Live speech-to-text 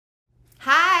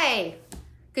Hi,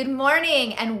 good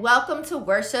morning, and welcome to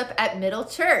worship at Middle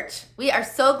Church. We are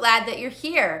so glad that you're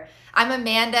here. I'm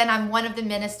Amanda, and I'm one of the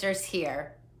ministers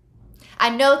here. I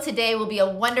know today will be a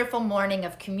wonderful morning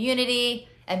of community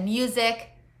and music,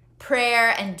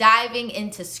 prayer, and diving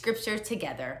into scripture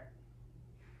together.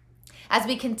 As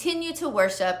we continue to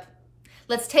worship,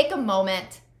 let's take a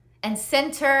moment and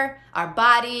center our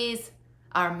bodies,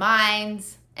 our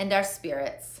minds, and our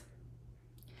spirits.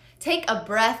 Take a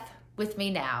breath with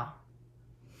me now.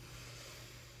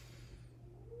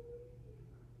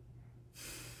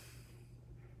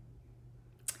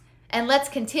 And let's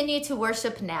continue to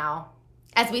worship now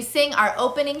as we sing our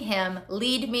opening hymn,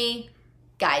 Lead Me,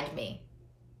 Guide Me.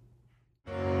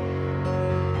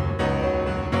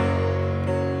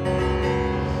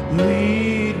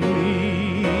 Lead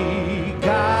me,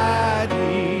 guide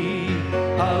me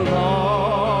along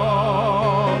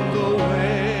the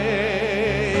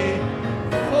way.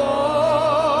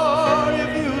 For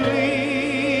if you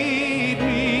lead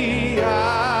me,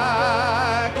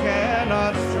 I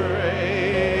cannot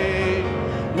stray.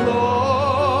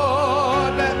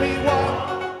 Lord, let me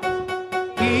walk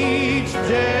each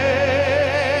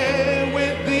day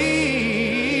with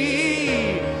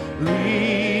thee.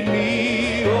 Lead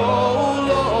me, oh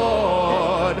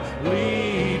Lord,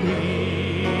 lead me.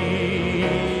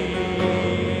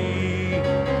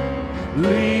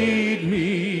 Lead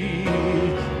me,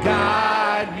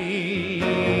 guide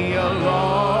me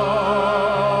along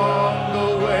the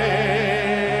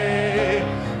way.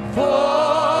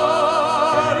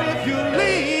 For if you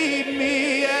lead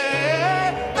me, I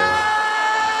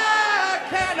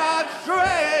cannot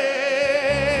stray.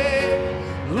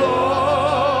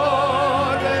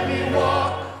 Lord, let me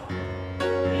walk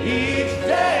each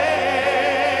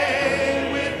day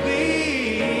with thee.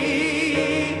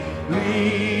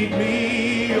 Lead me,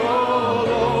 oh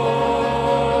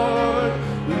Lord.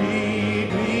 Lead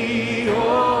me,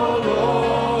 oh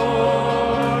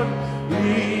Lord.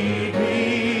 Lead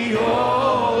me,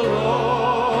 oh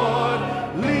Lord.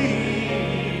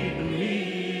 Lead me.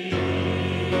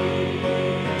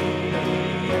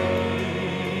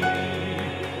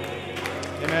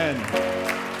 Amen.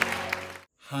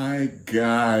 Hi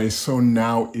guys, so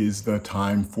now is the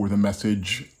time for the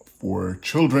message for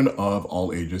children of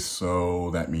all ages. So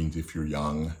that means if you're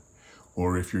young,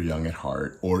 or if you're young at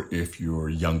heart, or if you're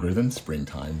younger than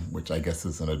springtime, which I guess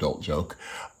is an adult joke,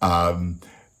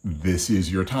 this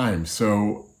is your time.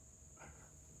 So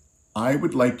I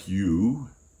would like you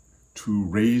to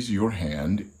raise your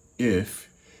hand if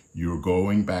you're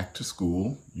going back to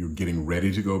school, you're getting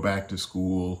ready to go back to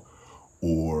school,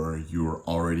 or you're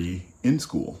already in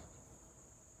school.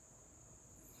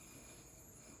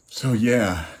 So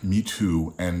yeah, me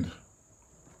too. And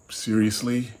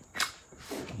seriously,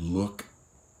 look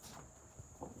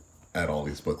at all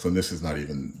these books. And this is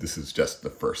just the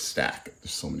first stack.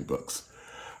 There's so many books.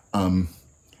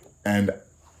 And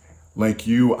like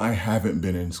you, I haven't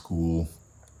been in school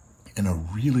in a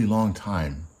really long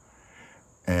time.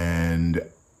 And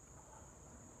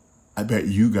I bet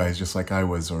you guys, just like I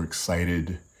was, are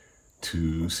excited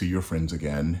to see your friends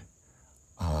again.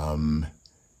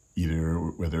 Either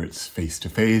whether it's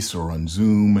face-to-face or on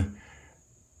Zoom.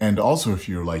 And also, if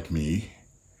you're like me,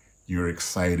 you're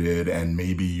excited and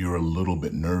maybe you're a little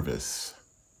bit nervous.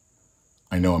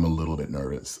 I know I'm a little bit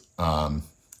nervous.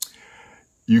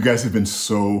 You guys have been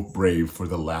so brave for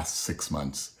the last 6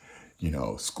 months. You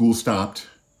know, school stopped.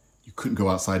 You couldn't go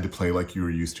outside to play like you were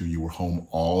used to. You were home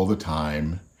all the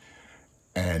time.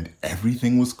 And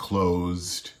everything was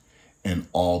closed. And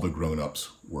all the grown-ups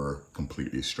were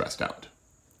completely stressed out.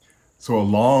 So a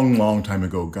long, long time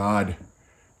ago, God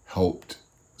helped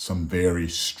some very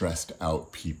stressed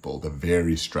out people, the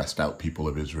very stressed out people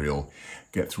of Israel,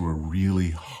 get through a really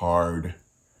hard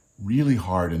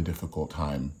and difficult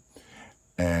time.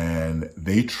 And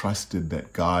they trusted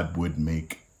that God would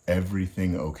make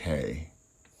everything okay.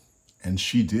 And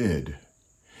she did.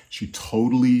 She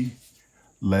totally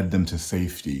led them to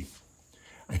safety.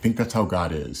 I think that's how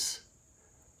God is.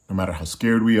 No matter how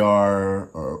scared we are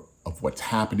or of what's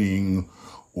happening,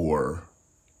 or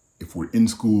if we're in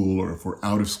school, or if we're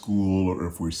out of school, or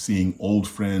if we're seeing old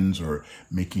friends or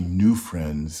making new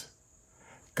friends,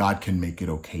 God can make it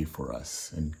okay for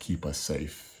us and keep us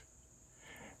safe.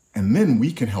 And then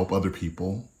we can help other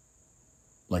people,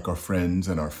 like our friends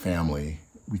and our family.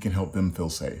 We can help them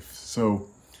feel safe. So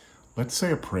let's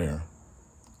say a prayer.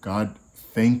 God,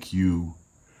 thank you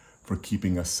for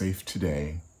keeping us safe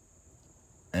today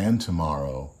and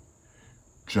tomorrow,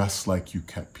 just like you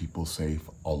kept people safe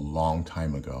a long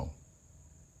time ago.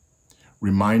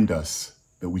 Remind us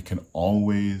that we can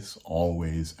always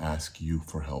ask you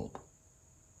for help.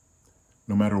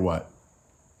 no matter what.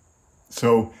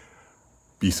 So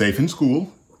be safe in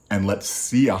school, and let's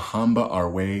see Ahamba our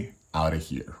way out of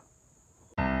here.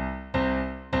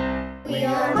 We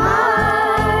are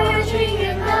marching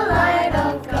in the light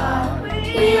of God.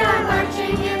 We are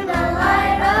marching in the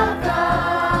light of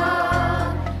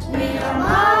God. We are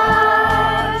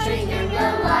marching in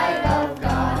the light of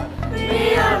God.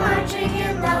 We are marching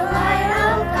in the light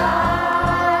of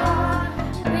God.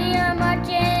 We are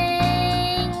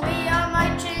marching. We are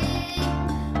marching.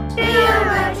 We are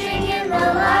marching in the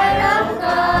light of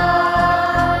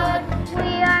God.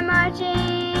 We are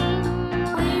marching.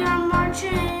 We are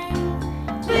marching.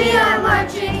 We are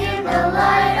marching in the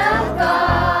light of God.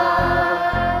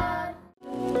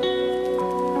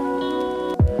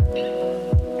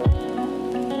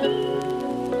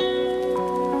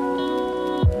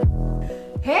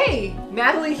 Hey,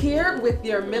 Natalie here with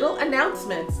your Middle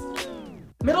announcements.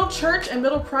 Middle Church and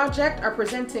Middle Project are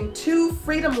presenting 2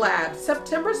 Freedom Labs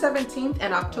September 17th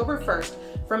and October 1st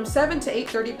from 7 to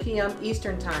 8:30 p.m.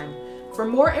 Eastern Time. For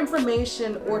more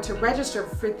information or to register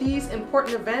for these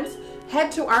important events, head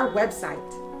to our website.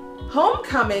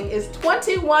 Homecoming is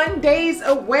 21 days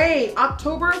away,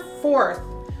 October 4th.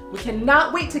 We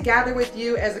cannot wait to gather with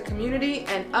you as a community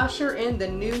and usher in the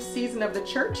new season of the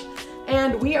church.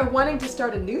 And we are wanting to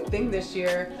start a new thing this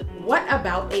year. What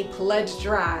about a pledge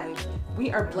drive? We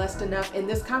are blessed enough in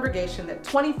this congregation that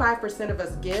 25% of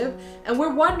us give, and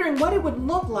we're wondering what it would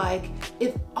look like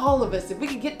if all of us, if we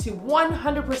could get to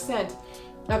 100%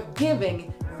 of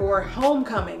giving for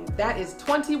homecoming. That is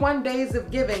 21 days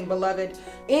of giving, beloved.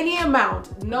 Any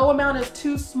amount, no amount is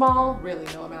too small, really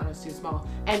no amount is too small,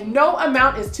 and no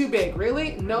amount is too big,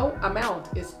 really no amount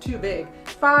is too big.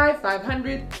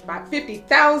 500,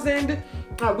 50,000.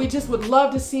 We just would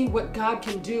love to see what God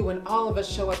can do when all of us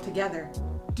show up together.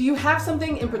 Do you have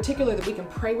something in particular that we can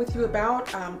pray with you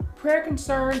about? Prayer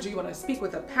concerns? Do you want to speak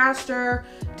with a pastor?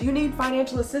 Do you need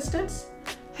financial assistance?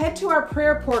 Head to our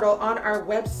prayer portal on our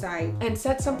website and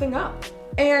set something up.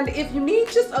 And if you need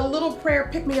just a little prayer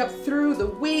pick-me-up through the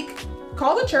week,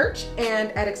 call the church,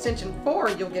 and at extension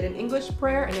 4, you'll get an English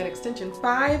prayer, and at extension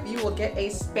 5, you will get a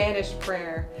Spanish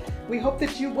prayer. We hope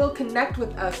that you will connect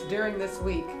with us during this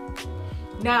week.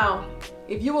 Now,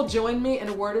 if you will join me in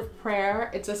a word of prayer,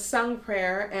 it's a sung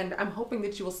prayer, and I'm hoping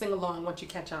that you will sing along once you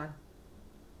catch on.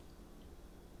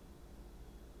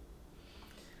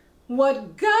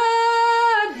 What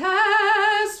God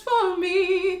has for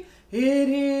me, it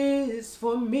is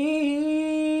for me.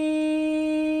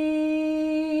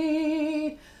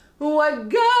 What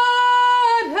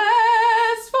God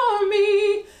has for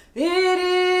me, it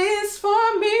is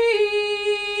for me.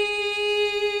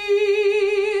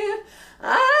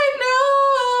 I know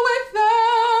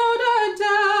without a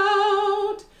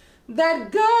doubt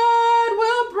that God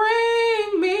will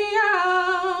bring me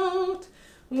out.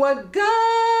 What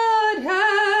God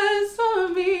has for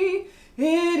me,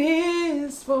 it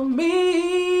is for me.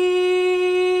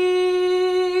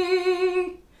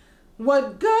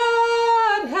 What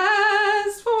God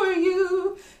has for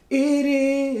you, it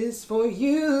is for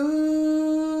you.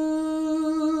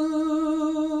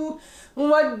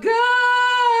 What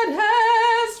God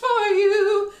has for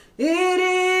you, it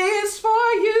is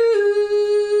for you.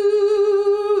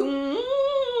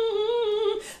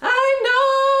 I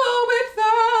know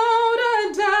without a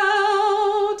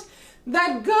doubt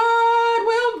that God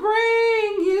will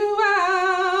bring you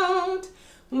out.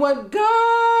 What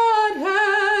God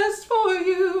has for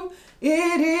you,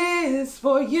 it is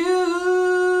for you.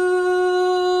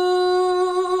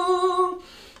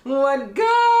 What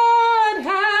God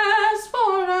has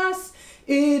for us,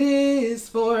 it is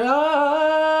for us.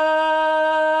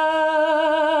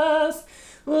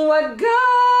 What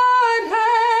God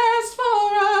has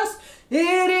for us,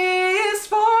 it is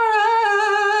for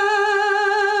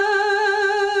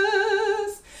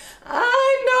us. I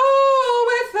know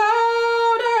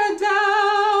without a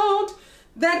doubt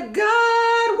that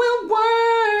God will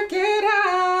work it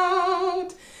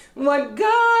out. What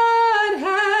God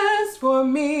has for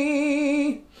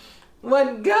me,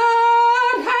 what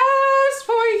God has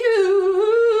for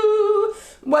you,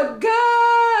 what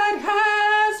God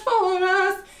has for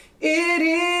us, it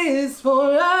is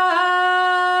for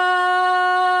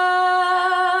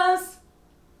us.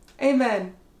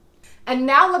 Amen. And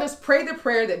now let us pray the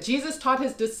prayer that Jesus taught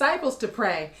his disciples to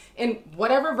pray in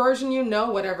whatever version you know,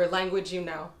 whatever language you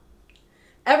know.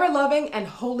 Ever-loving and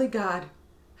holy God,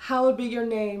 hallowed be your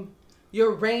name.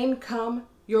 Your reign come,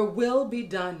 your will be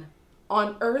done,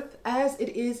 on earth as it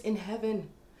is in heaven.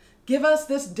 Give us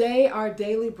this day our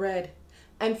daily bread,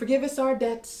 and forgive us our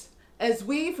debts, as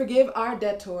we forgive our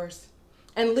debtors.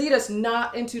 And lead us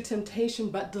not into temptation,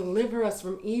 but deliver us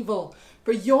from evil.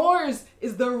 For yours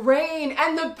is the reign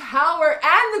and the power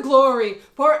and the glory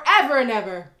forever and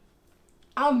ever.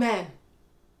 Amen.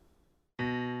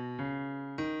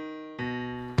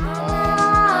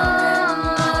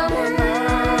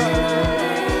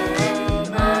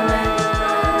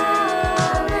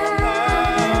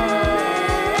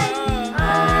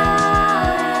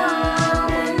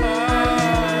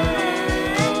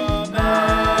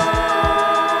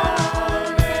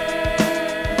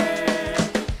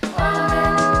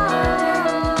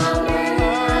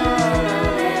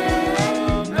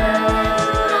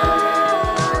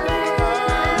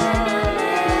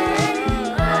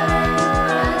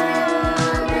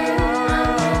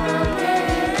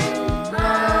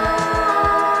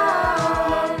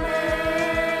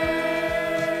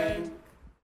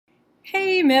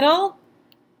 Hey, Middle.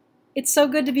 It's so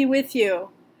good to be with you.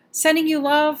 Sending you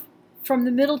love from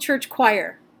the Middle Church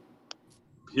Choir.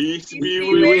 Peace be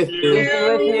with you.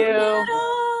 Middle.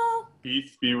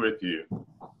 Peace be with you.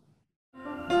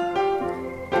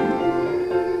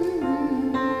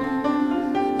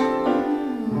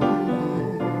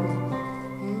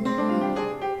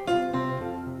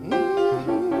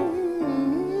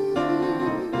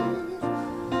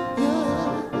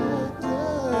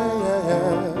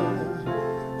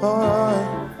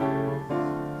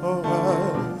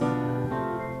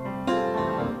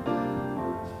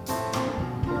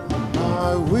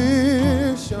 I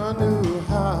wish I knew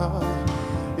how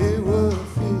it would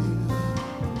feel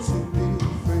to be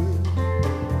free.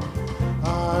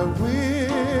 I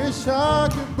wish I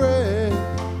could break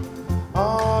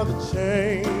all the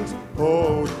chains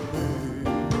holding me.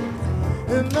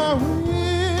 And I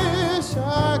wish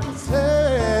I could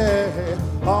say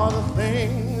all the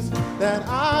things that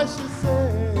I should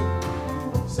say.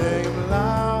 Say 'em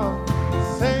loud,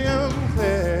 say 'em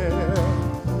clear,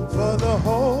 for the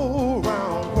whole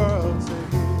round world to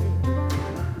hear.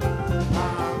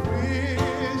 I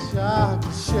wish I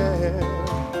could share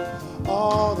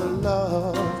all the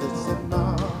love that's in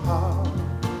my heart.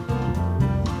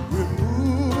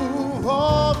 Remove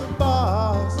all the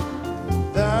bars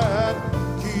that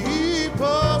keep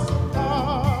us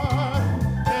apart.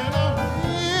 And I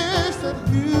wish that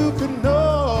you could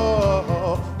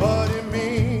know what it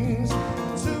means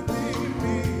to be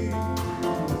me.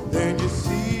 Then you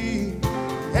see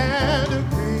and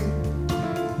agree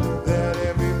that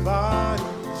everybody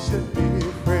should be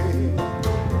free.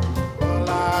 Well,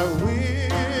 I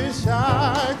wish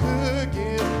I could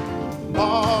give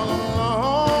all the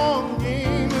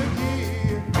longing to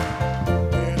give.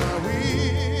 And I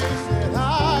wish that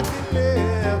I could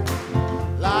live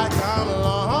like I'm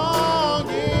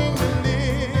longing to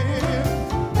live.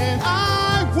 And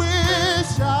I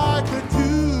wish I could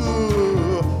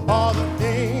do all the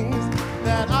things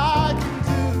that I can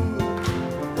do,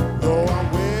 though I'm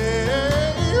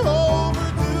way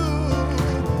overdue.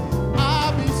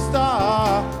 I'll be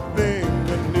starving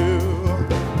anew.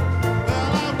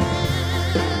 Well, I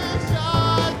wish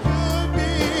I could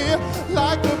be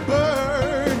like a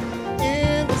bird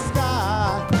in the sky.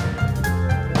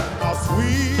 How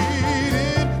sweet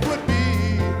it would be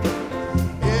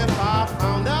if I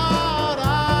found out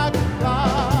I could fly.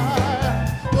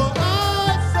 Well, I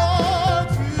soar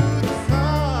to the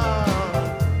sun,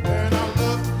 and I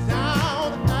look down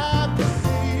at the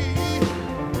sea,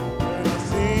 and I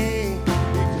sing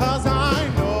because I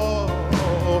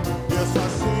know. Yes, I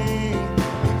sing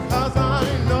because I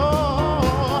know.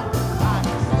 I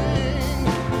sing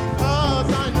because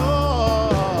I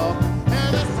know,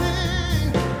 and I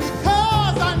sing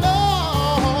because I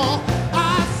know. I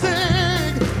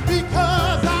sing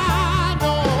because I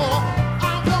know.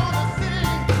 I'm gonna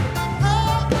sing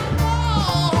because I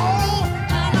know,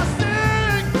 and I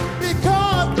sing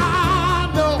because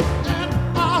I know, and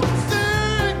I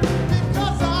sing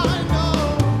because I know.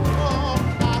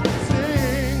 I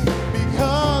sing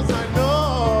because I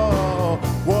know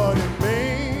what it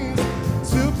means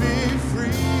to be free.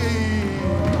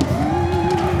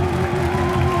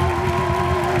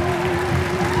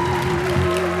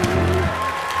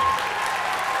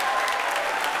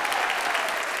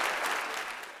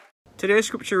 Today's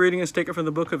scripture reading is taken from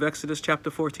the book of Exodus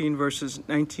chapter 14, verses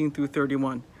 19 through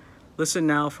 31. Listen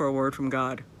now for a word from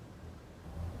God.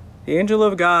 The angel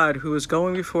of God, who was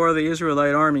going before the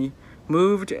Israelite army,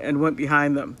 moved and went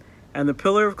behind them, and the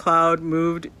pillar of cloud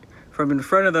moved from in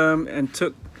front of them and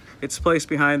took its place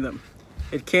behind them.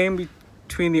 It came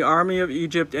between the army of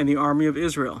Egypt and the army of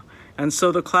Israel, and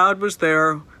so the cloud was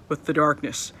there with the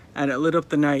darkness, and it lit up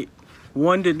the night.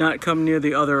 One did not come near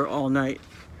the other all night.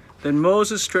 Then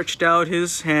Moses stretched out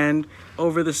his hand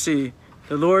over the sea.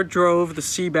 The Lord drove the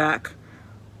sea back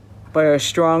by a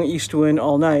strong east wind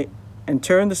all night and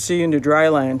turned the sea into dry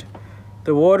land.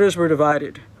 The waters were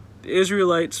divided. The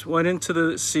Israelites went into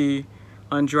the sea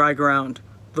on dry ground,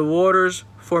 the waters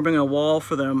forming a wall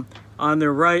for them on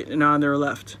their right and on their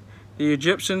left. The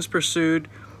Egyptians pursued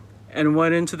and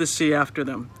went into the sea after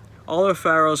them, all of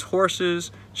Pharaoh's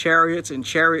horses, chariots, and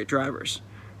chariot drivers.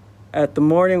 At the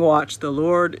morning watch, the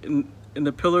Lord, in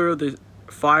the pillar of the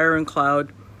fire and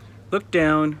cloud, looked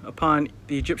down upon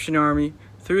the Egyptian army,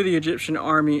 threw the Egyptian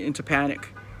army into panic.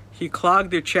 He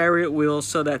clogged their chariot wheels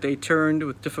so that they turned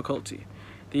with difficulty.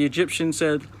 The Egyptians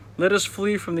said, "Let us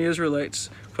flee from the Israelites,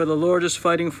 for the Lord is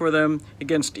fighting for them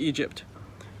against Egypt."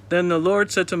 Then the Lord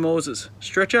said to Moses,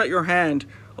 "Stretch out your hand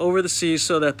over the sea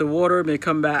so that the water may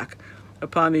come back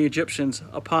upon the Egyptians,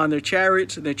 upon their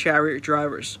chariots and their chariot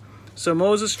drivers." So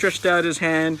Moses stretched out his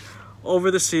hand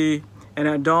over the sea, and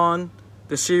at dawn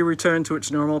the sea returned to its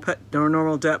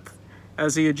normal depth.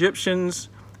 As the Egyptians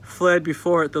fled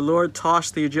before it, the Lord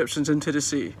tossed the Egyptians into the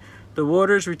sea. The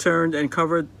waters returned and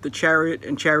covered the chariot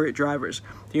and chariot drivers,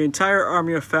 the entire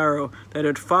army of Pharaoh that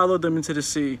had followed them into the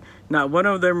sea. Not one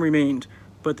of them remained,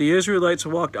 but the Israelites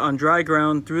walked on dry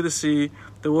ground through the sea,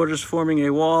 the waters forming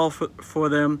a wall for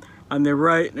them on their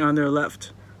right and on their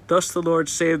left. Thus the Lord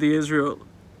saved Israel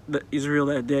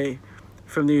that day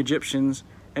from the Egyptians,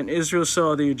 and Israel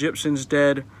saw the Egyptians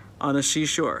dead on the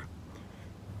seashore.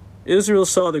 Israel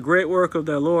saw the great work of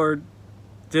the Lord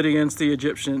did against the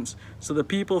Egyptians. So the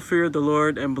people feared the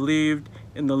Lord and believed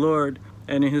in the Lord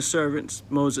and in his servant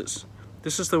Moses.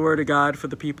 This is the word of God for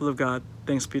the people of God.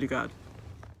 Thanks be to God.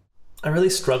 I really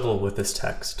struggle with this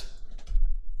text.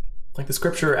 Like the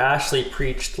scripture Ashley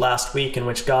preached last week, in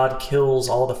which God kills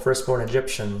all the firstborn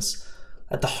Egyptians,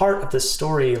 at the heart of this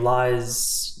story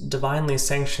lies divinely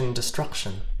sanctioned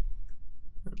destruction.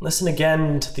 Listen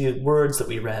again to the words that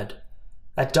we read.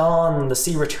 At dawn, the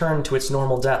sea returned to its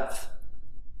normal depth.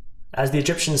 As the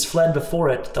Egyptians fled before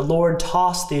it, the Lord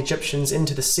tossed the Egyptians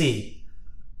into the sea.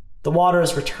 The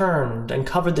waters returned and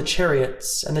covered the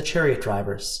chariots and the chariot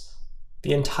drivers,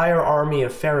 the entire army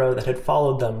of Pharaoh that had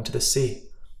followed them to the sea.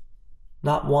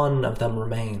 Not one of them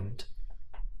remained.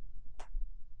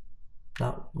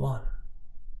 Not one.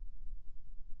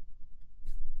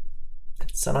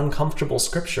 It's an uncomfortable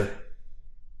scripture.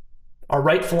 Our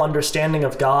rightful understanding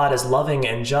of God as loving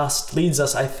and just leads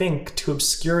us, I think, to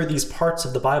obscure these parts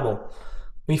of the Bible.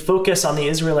 We focus on the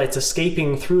Israelites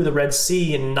escaping through the Red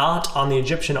Sea and not on the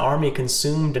Egyptian army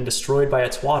consumed and destroyed by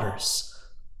its waters.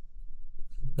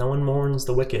 No one mourns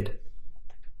the wicked.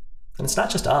 And it's not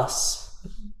just us.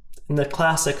 In the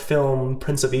classic film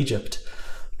Prince of Egypt,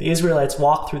 the Israelites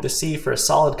walk through the sea for a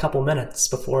solid couple minutes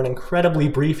before an incredibly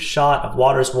brief shot of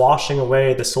waters washing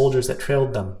away the soldiers that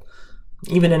trailed them.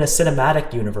 Even in a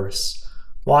cinematic universe,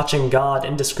 watching God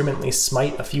indiscriminately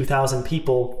smite a few thousand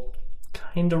people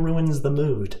kinda ruins the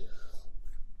mood.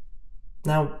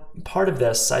 Now, part of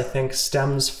this, I think,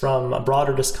 stems from a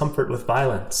broader discomfort with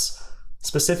violence,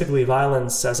 specifically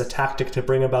violence as a tactic to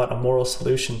bring about a moral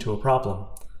solution to a problem.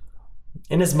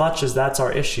 Inasmuch as that's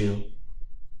our issue,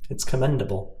 it's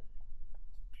commendable.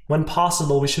 When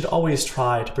possible, we should always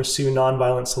try to pursue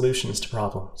nonviolent solutions to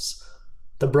problems.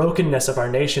 The brokenness of our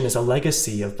nation is a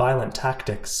legacy of violent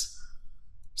tactics.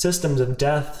 Systems of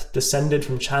death descended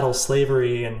from chattel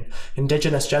slavery and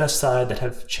indigenous genocide that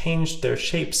have changed their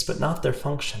shapes but not their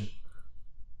function.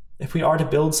 If we are to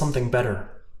build something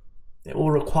better, it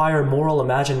will require moral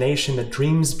imagination that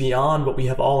dreams beyond what we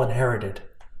have all inherited.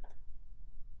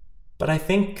 But I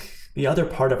think the other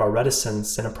part of our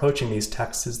reticence in approaching these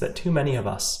texts is that too many of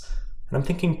us, and I'm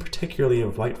thinking particularly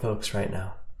of white folks right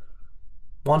now,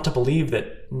 want to believe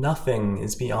that nothing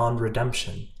is beyond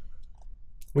redemption.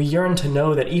 We yearn to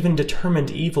know that even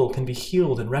determined evil can be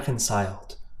healed and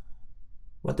reconciled.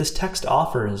 What this text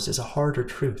offers is a harder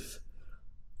truth.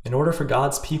 In order for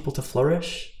God's people to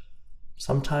flourish,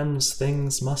 sometimes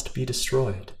things must be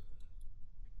destroyed.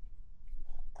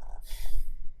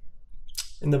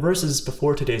 In the verses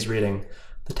before today's reading,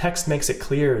 the text makes it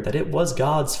clear that it was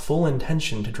God's full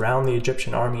intention to drown the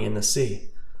Egyptian army in the sea.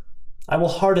 I will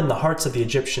harden the hearts of the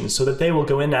Egyptians so that they will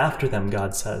go in after them,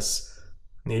 God says.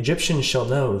 And the Egyptians shall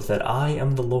know that I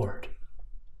am the Lord.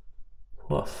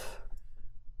 Woof.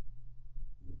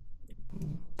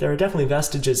 There are definitely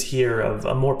vestiges here of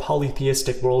a more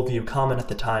polytheistic worldview common at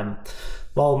the time.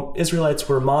 While Israelites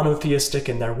were monotheistic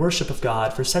in their worship of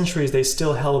God, for centuries they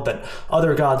still held that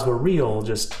other gods were real,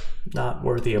 just not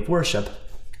worthy of worship.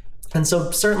 And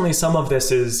so certainly some of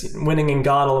this is winning in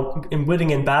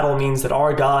battle means that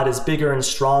our God is bigger and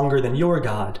stronger than your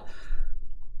God.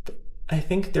 But I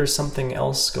think there's something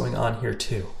else going on here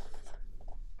too.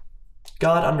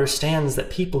 God understands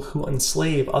that people who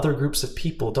enslave other groups of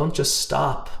people don't just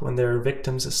stop when their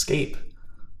victims escape.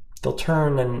 They'll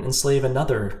turn and enslave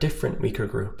another, different, weaker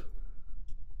group.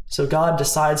 So God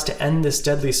decides to end this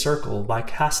deadly circle by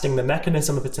casting the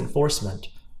mechanism of its enforcement,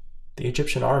 the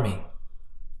Egyptian army,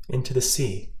 into the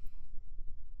sea.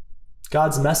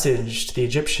 God's message to the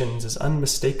Egyptians is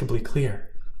unmistakably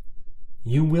clear.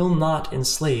 You will not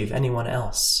enslave anyone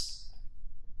else.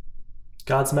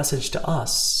 God's message to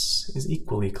us is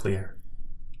equally clear.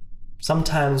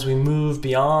 Sometimes we move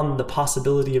beyond the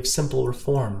possibility of simple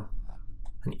reform,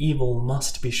 and evil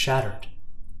must be shattered.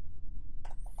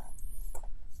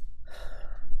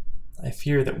 I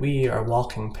fear that we are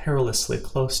walking perilously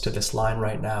close to this line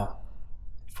right now,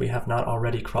 if we have not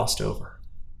already crossed over.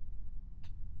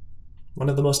 One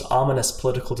of the most ominous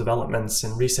political developments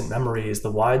in recent memory is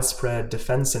the widespread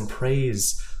defense and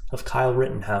praise of Kyle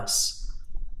Rittenhouse,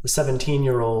 the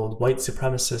 17-year-old white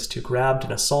supremacist who grabbed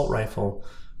an assault rifle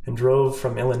and drove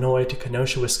from Illinois to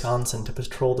Kenosha, Wisconsin to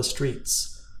patrol the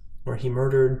streets, where he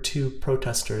murdered 2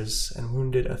 protesters and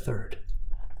wounded a 3rd.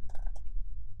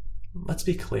 Let's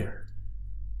be clear.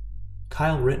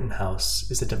 Kyle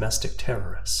Rittenhouse is a domestic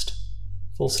terrorist.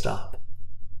 Full stop.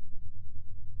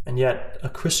 And yet, a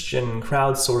Christian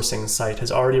crowdsourcing site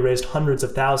has already raised hundreds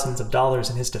of thousands of dollars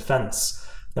in his defense.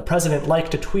 The president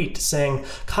liked a tweet saying,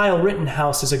 "Kyle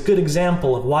Rittenhouse is a good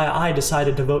example of why I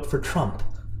decided to vote for Trump."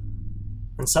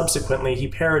 And subsequently, he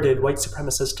parroted white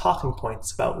supremacist talking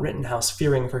points about Rittenhouse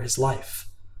fearing for his life.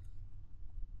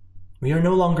 We are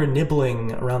no longer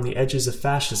nibbling around the edges of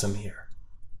fascism here.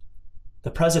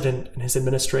 The president and his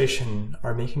administration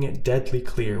are making it deadly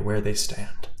clear where they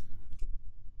stand.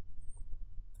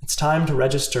 It's time to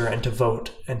register and to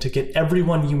vote, and to get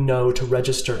everyone you know to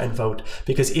register and vote,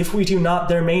 because if we do not,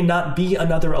 there may not be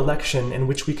another election in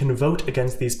which we can vote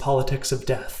against these politics of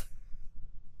death.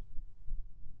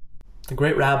 The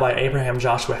great Rabbi Abraham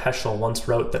Joshua Heschel once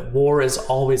wrote that war is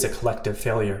always a collective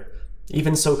failure,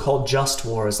 even so-called just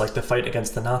wars like the fight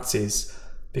against the Nazis,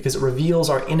 because it reveals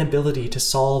our inability to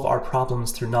solve our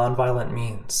problems through nonviolent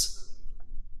means.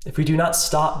 If we do not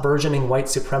stop burgeoning white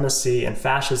supremacy and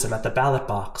fascism at the ballot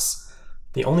box,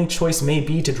 the only choice may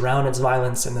be to drown its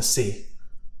violence in the sea.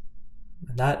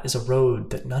 And that is a road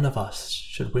that none of us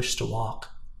should wish to walk.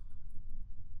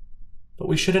 But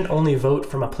we shouldn't only vote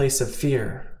from a place of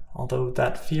fear, although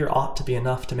that fear ought to be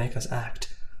enough to make us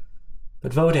act.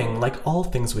 But voting, like all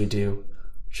things we do,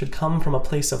 should come from a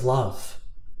place of love.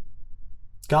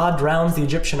 God drowns the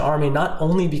Egyptian army not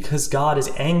only because God is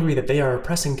angry that they are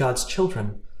oppressing God's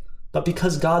children, but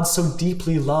because God so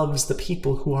deeply loves the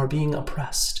people who are being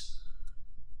oppressed.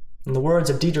 In the words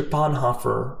of Dietrich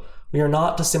Bonhoeffer, we are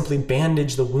not to simply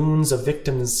bandage the wounds of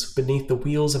victims beneath the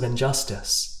wheels of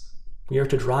injustice. We are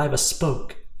to drive a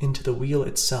spoke into the wheel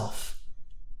itself.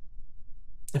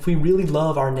 If we really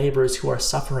love our neighbors who are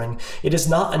suffering, it is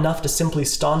not enough to simply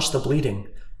staunch the bleeding.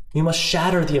 We must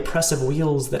shatter the oppressive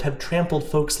wheels that have trampled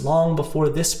folks long before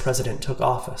this president took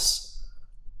office.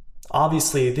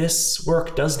 Obviously, this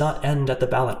work does not end at the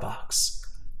ballot box.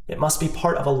 It must be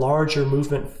part of a larger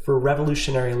movement for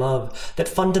revolutionary love that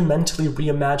fundamentally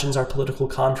reimagines our political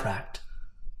contract,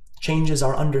 changes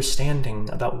our understanding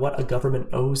about what a government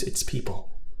owes its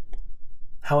people.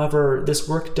 However, this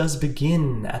work does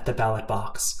begin at the ballot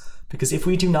box, because if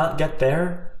we do not get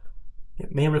there,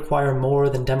 it may require more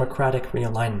than democratic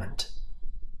realignment.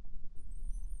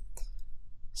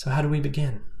 So how do we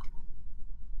begin?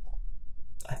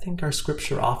 I think our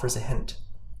scripture offers a hint.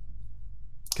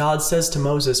 God says to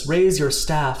Moses, "Raise your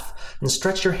staff and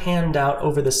stretch your hand out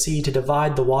over the sea to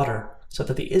divide the water, so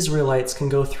that the Israelites can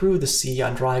go through the sea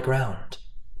on dry ground."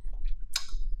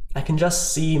 I can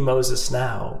just see Moses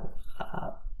now.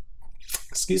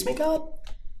 Excuse me, God?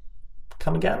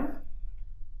 Come again?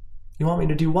 You want me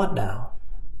to do what now?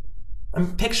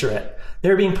 Picture it.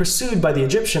 They're being pursued by the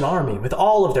Egyptian army with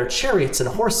all of their chariots and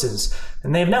horses,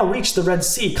 and they have now reached the Red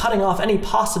Sea, cutting off any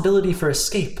possibility for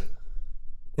escape.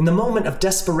 In the moment of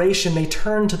desperation, they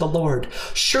turn to the Lord.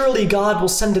 Surely God will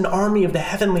send an army of the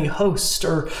heavenly host,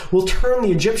 or will turn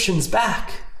the Egyptians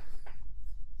back.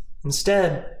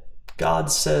 Instead,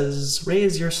 God says,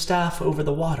 "Raise your staff over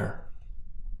the water,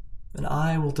 and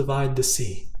I will divide the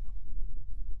sea."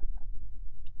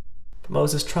 But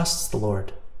Moses trusts the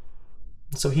Lord.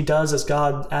 And so he does as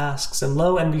God asks, and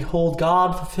lo and behold,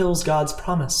 God fulfills God's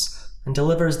promise and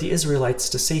delivers the Israelites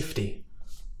to safety.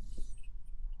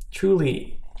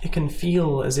 Truly, it can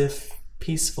feel as if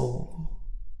peaceful,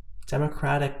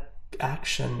 democratic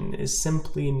action is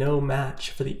simply no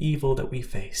match for the evil that we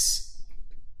face.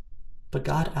 But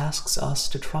God asks us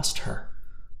to trust her,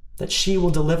 that she will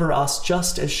deliver us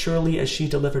just as surely as she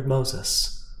delivered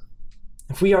Moses.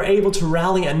 If we are able to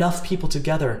rally enough people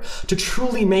together to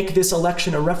truly make this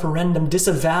election a referendum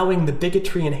disavowing the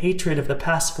bigotry and hatred of the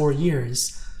past 4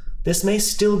 years, this may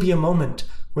still be a moment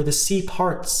where the sea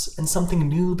parts and something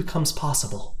new becomes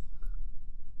possible.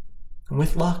 And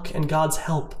with luck and God's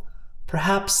help,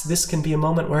 perhaps this can be a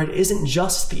moment where it isn't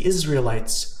just the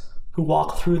Israelites who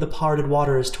walk through the parted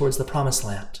waters towards the promised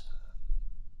land.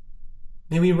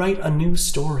 May we write a new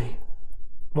story,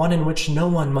 one in which no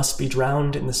one must be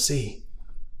drowned in the sea.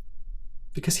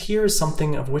 Because here is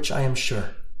something of which I am sure.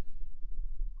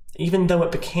 Even though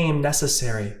it became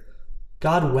necessary,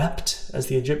 God wept as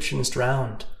the Egyptians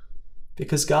drowned,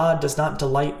 because God does not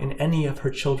delight in any of her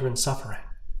children's suffering.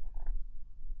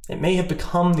 It may have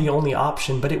become the only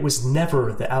option, but it was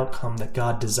never the outcome that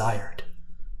God desired.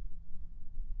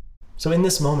 So in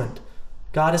this moment,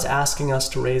 God is asking us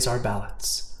to raise our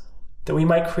ballots, that we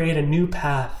might create a new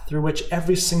path through which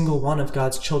every single one of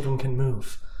God's children can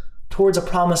move, towards a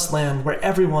promised land where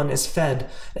everyone is fed,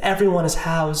 and everyone is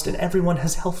housed, and everyone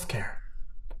has health care.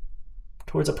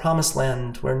 Towards a promised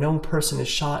land where no person is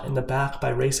shot in the back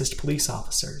by racist police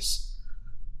officers,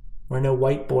 where no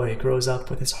white boy grows up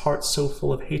with his heart so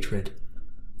full of hatred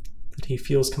that he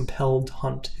feels compelled to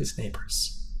hunt his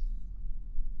neighbors.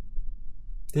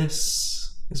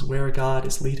 This is where God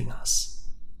is leading us.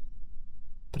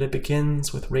 But it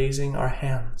begins with raising our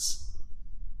hands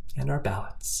and our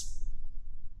ballots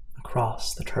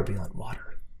across the turbulent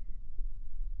water.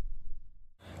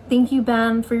 Thank you,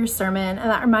 Ben, for your sermon and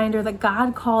that reminder that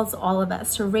God calls all of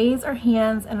us to raise our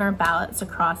hands and our ballots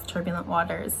across turbulent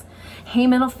waters. Hey,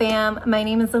 Middle fam, my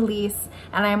name is Elise,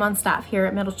 and I am on staff here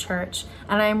at Middle Church,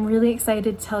 and I am really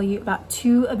excited to tell you about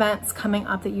 2 events coming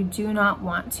up that you do not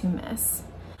want to miss.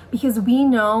 Because we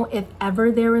know if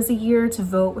ever there was a year to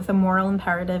vote with a moral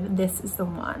imperative, this is the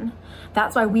one.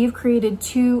 That's why we've created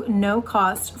 2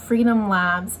 no-cost Freedom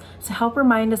Labs to help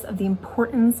remind us of the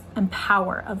importance and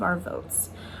power of our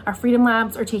votes. Our Freedom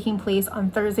Labs are taking place on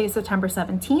Thursday, September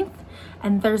 17th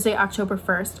and Thursday, October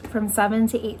 1st from 7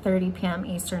 to 8:30 p.m.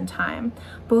 Eastern Time.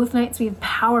 Both nights we have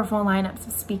powerful lineups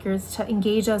of speakers to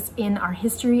engage us in our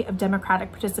history of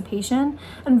democratic participation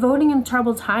and voting in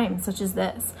troubled times such as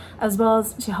this, as well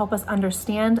as to help us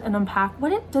understand and unpack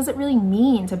does it really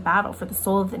mean to battle for the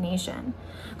soul of the nation.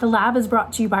 The lab is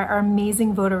brought to you by our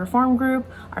amazing voter reform group,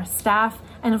 our staff,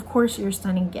 and of course your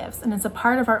stunning gifts. And it's a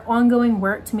part of our ongoing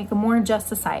work to make a more just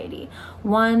society,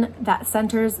 one that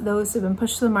centers those who've been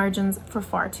pushed to the margins for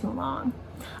far too long.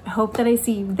 I hope that I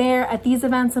see you there at these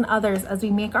events and others as we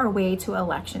make our way to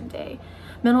Election Day.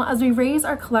 Middle, as we raise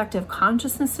our collective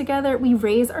consciousness together, we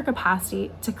raise our capacity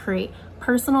to create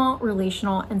personal,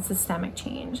 relational, and systemic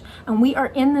change. And we are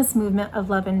in this movement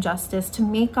of love and justice to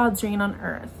make God's reign on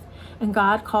earth. And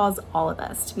God calls all of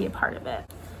us to be a part of it.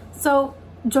 So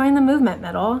join the movement,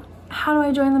 Middle. How do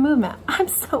I join the movement? I'm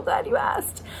so glad you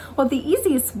asked. Well, the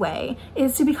easiest way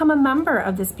is to become a member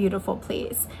of this beautiful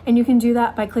place. And you can do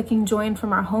that by clicking join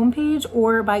from our homepage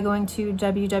or by going to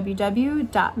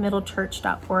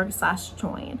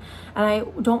www.middlechurch.org/join. And I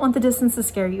don't want the distance to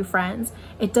scare you, friends.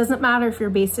 It doesn't matter if you're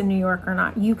based in New York or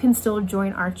not. You can still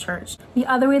join our church. The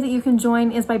other way that you can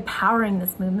join is by powering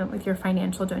this movement with your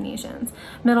financial donations.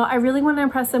 Middle, I really want to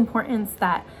impress the importance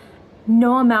that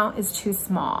no amount is too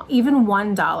small. Even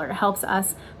 $1 helps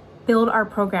us build our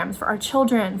programs for our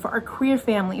children, for our queer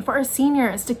family, for our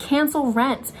seniors, to cancel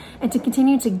rent, and to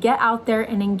continue to get out there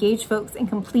and engage folks in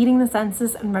completing the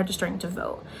census and registering to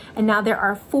vote. And now there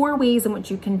are 4 ways in which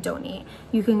you can donate.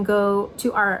 You can go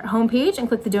to our homepage and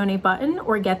click the donate button,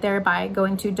 or get there by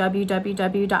going to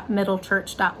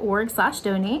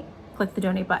www.middlechurch.org/donate. Click the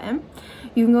donate button.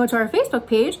 You can go to our Facebook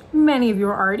page, many of you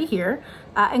are already here,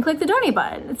 and click the donate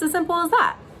button. It's as simple as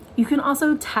that. You can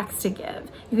also text to give.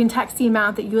 You can text the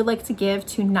amount that you would like to give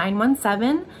to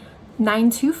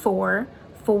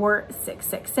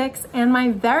 917-924-4666. And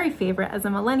my very favorite as a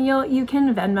millennial, you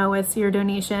can Venmo us your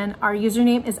donation. Our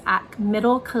username is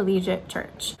 @Middle Collegiate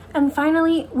Church. And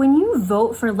finally, when you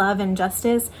vote for love and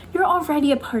justice, you're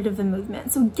already a part of the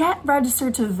movement. So get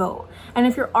registered to vote. And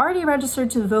if you're already registered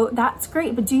to vote, that's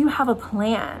great. But do you have a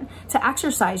plan to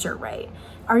exercise your right?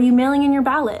 Are you mailing in your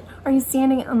ballot? Are you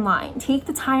standing in line? Take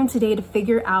the time today to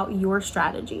figure out your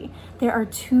strategy. There are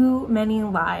too many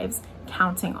lives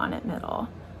counting on it, Middle.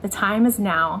 The time is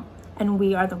now, and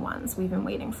we are the ones we've been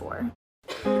waiting for.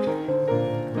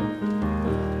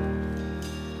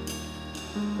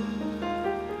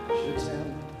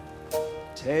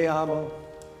 Te amo,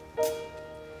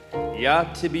 ya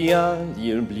ti bien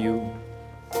ילביו.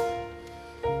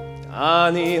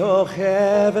 אני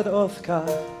אוהבת אותך,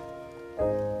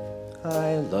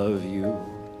 I love you.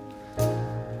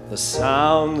 The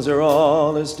sounds are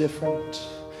all as different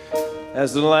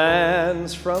as the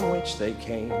lands from which they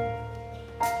came.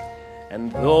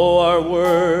 And though our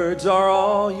words are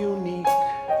all unique,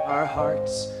 our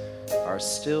hearts are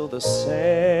still the same.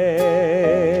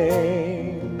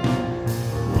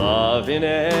 Love in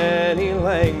any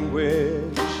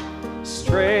language,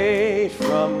 straight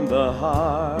from the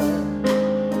heart,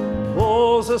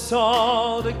 pulls us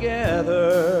all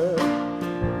together,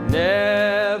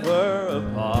 never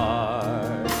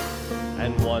apart.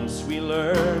 And once we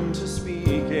learn to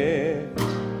speak it,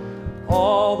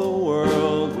 all the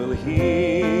world will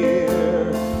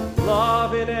hear.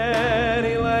 Love in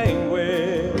any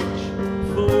language,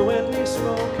 fluently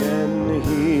spoken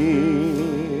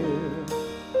here.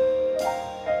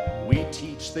 We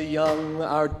teach the young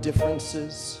our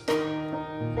differences,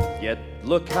 yet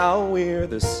look how we're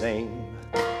the same.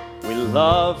 We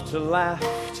love to laugh,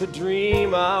 to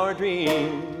dream our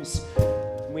dreams.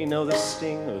 We know the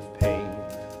sting of pain.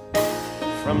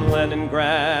 From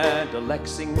Leningrad to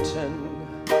Lexington,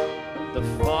 the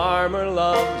farmer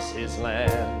loves his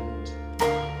land.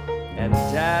 And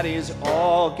daddies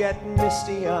all get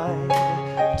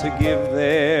misty-eyed to give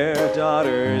their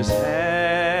daughters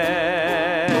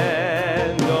hand.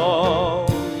 Oh,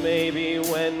 maybe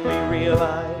when we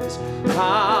realize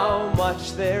how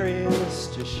much there is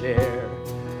to share,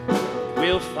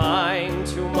 we'll find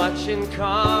too much in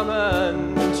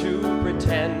common to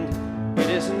pretend it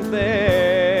isn't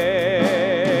there.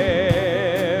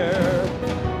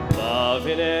 Love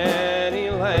in any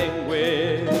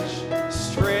language,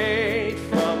 straight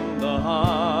from the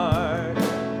heart,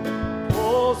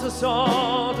 pulls us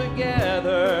all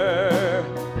together,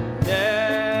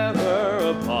 never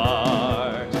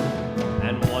apart.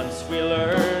 And once we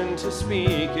learn to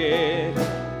speak it,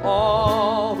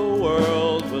 all the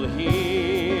world will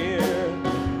hear.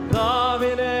 Love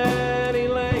in any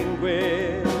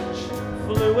language,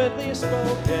 fluently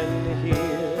spoken here.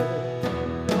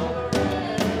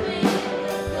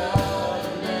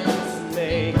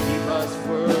 May keep us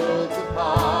worlds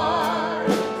apart.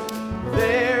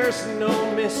 There's no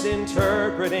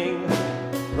misinterpreting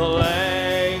the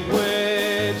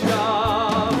language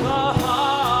of the heart.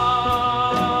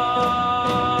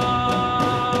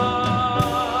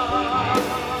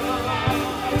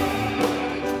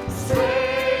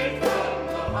 Straight from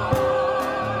the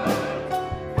heart,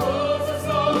 pulls us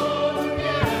all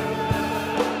together,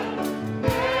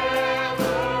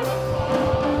 never apart.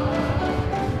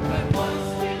 But once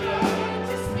we learn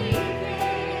to speak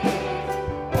it,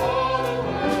 all the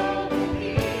world will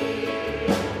hear.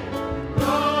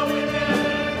 Love in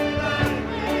any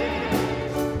language,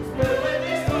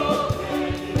 fluently spoken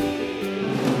here.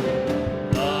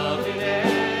 Love in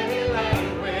any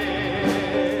language,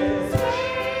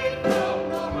 straight from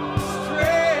the heart.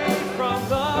 Straight from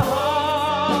the heart,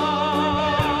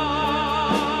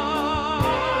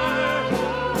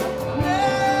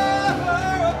 never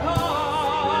apart.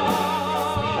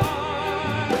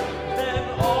 Then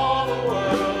all the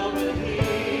world will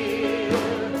hear.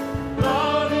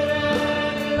 Love in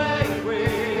any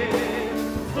language,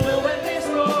 fluently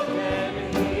spoken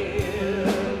here.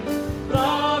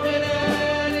 Love in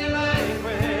any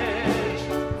language,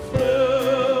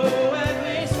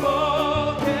 fluently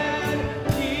spoken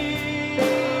here.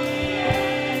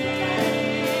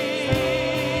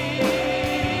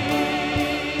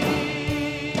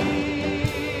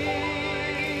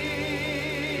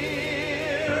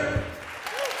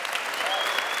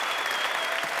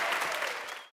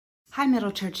 Hi,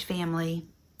 Middle Church family.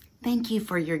 Thank you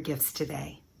for your gifts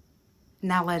today.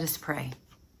 Now let us pray.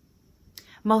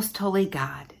 Most holy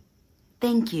God,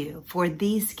 thank you for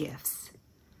these gifts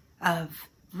of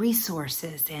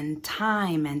resources and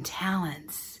time and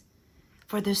talents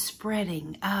for the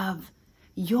spreading of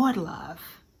your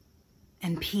love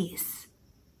and peace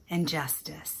and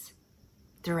justice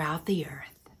throughout the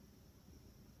earth.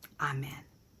 Amen.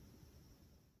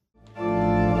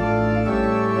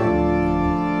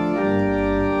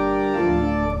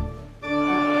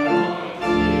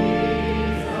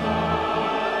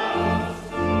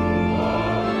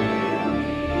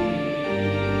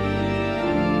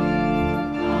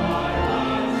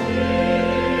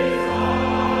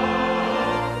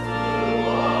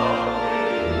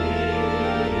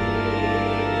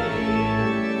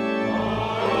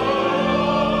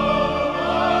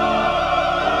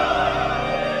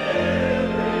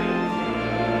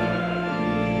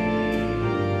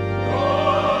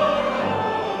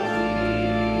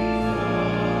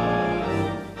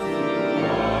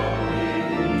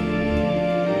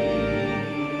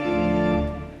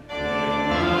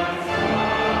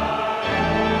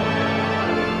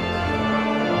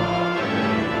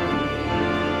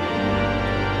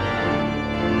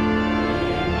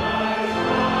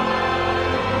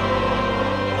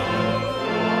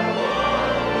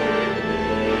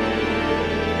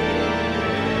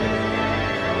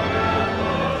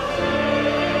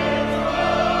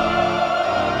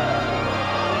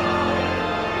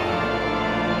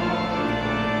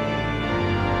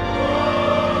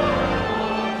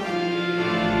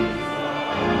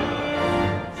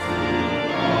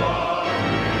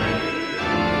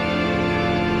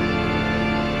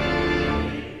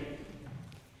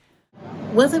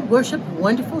 Wasn't worship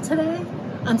wonderful today?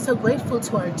 I'm so grateful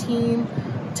to our team,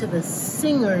 to the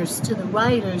singers, to the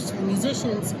writers, to the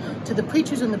musicians, to the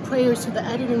preachers and the prayers, to the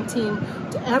editing team,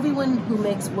 to everyone who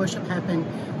makes worship happen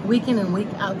week in and week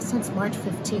out since March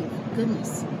 15th.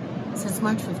 Goodness, since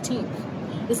March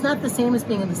 15th. It's not the same as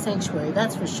being in the sanctuary,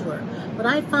 that's for sure. But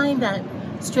I find that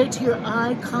straight to your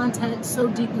eye content so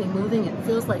deeply moving, it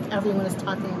feels like everyone is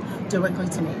talking directly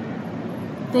to me.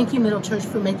 Thank you, Middle Church,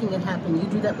 for making it happen. You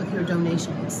do that with your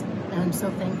donations, and I'm so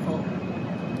thankful.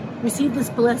 Receive this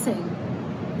blessing.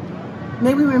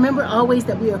 May we remember always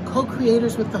that we are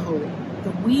co-creators with the Holy,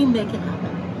 that we make it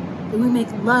happen, that we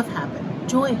make love happen,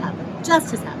 joy happen,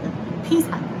 justice happen, peace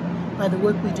happen by the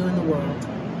work we do in the world.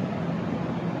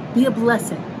 Be a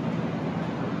blessing,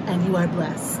 and you are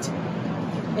blessed.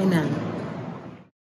 Amen.